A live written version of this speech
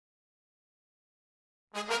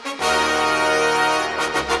Thank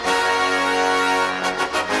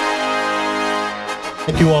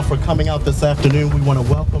you all for coming out this afternoon. We want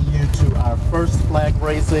to welcome you to our first flag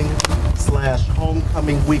raising /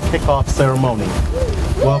 homecoming week kickoff ceremony.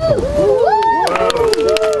 Welcome.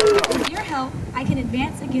 With your help, I can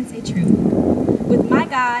advance against a troop. With my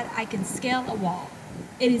God, I can scale a wall.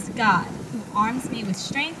 It is God who arms me with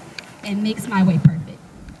strength and makes my way perfect.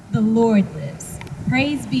 The Lord lives.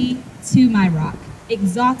 Praise be to my rock.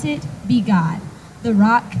 Exalted be God, the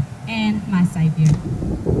rock and my Savior.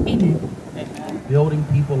 Amen. Building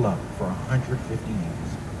people up for 150 years.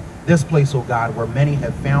 This place, oh God, where many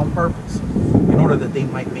have found purpose in order that they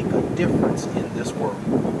might make a difference in this world.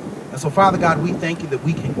 And so, Father God, we thank you that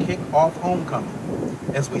we can kick off homecoming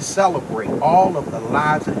as we celebrate all of the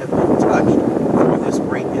lives that have been touched through this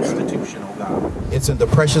great institution, oh God. It's in the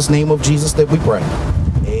precious name of Jesus that we pray.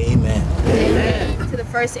 Amen. Amen. To the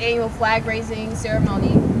first annual flag raising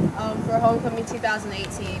ceremony for homecoming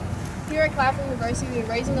 2018. Here at Claflin University, the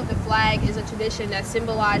raising of the flag is a tradition that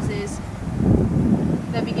symbolizes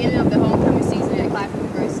the beginning of the homecoming season at Claflin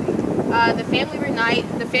University.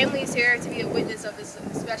 The family is here to be a witness of this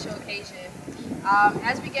special occasion.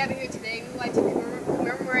 As we gather here today, we would like to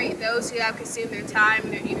commemorate those who have consumed their time,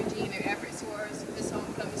 their energy, and their efforts towards this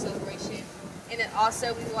homecoming celebration. And then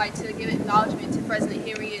also, we would like to give acknowledgement to President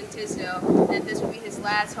Henry N. Tisdale that this will be his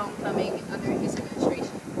last homecoming under his administration.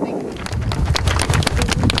 Thank you.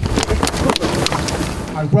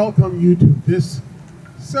 I welcome you to this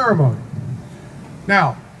ceremony.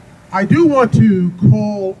 Now, I do want to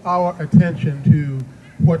call our attention to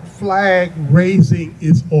what flag raising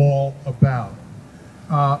is all about.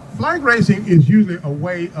 Flag raising is usually a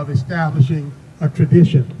way of establishing a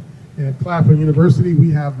tradition. At Claflin University,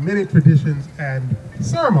 we have many traditions and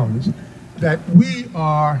ceremonies that we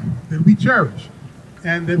cherish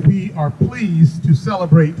and that we are pleased to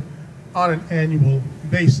celebrate on an annual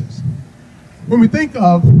basis. When we think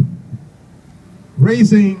of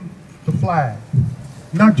raising the flag,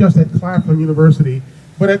 not just at Claflin University,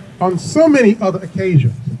 but on so many other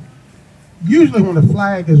occasions, usually when the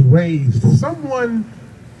flag is raised, someone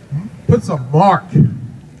puts a mark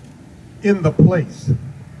in the place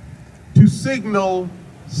to signal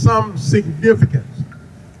some significance.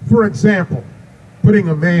 For example, putting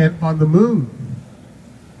a man on the moon.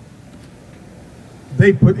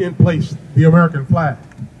 They put in place the American flag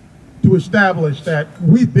to establish that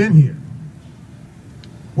we've been here.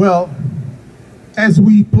 Well, as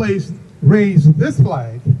we raise this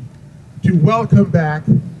flag to welcome back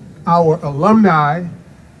our alumni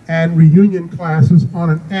and reunion classes on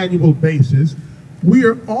an annual basis, we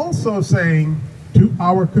are also saying to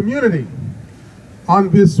our community on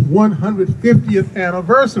this 150th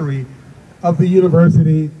anniversary of the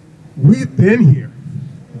university, we've been here.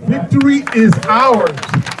 Victory is ours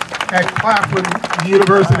at Claflin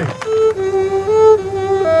University.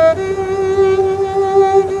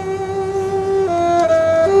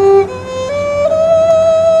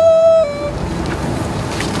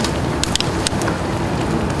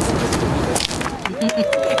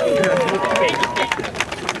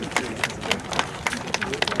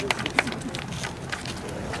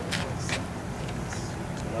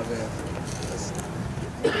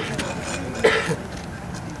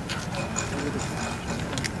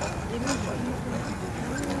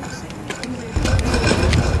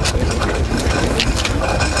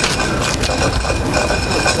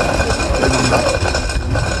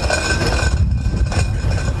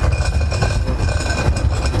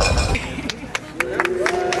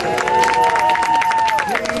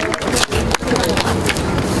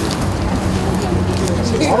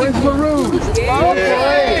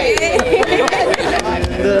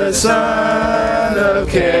 The son of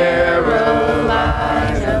Carolina,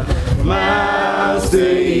 miles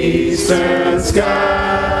to eastern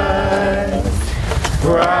sky,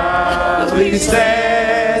 proudly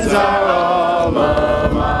stands our alma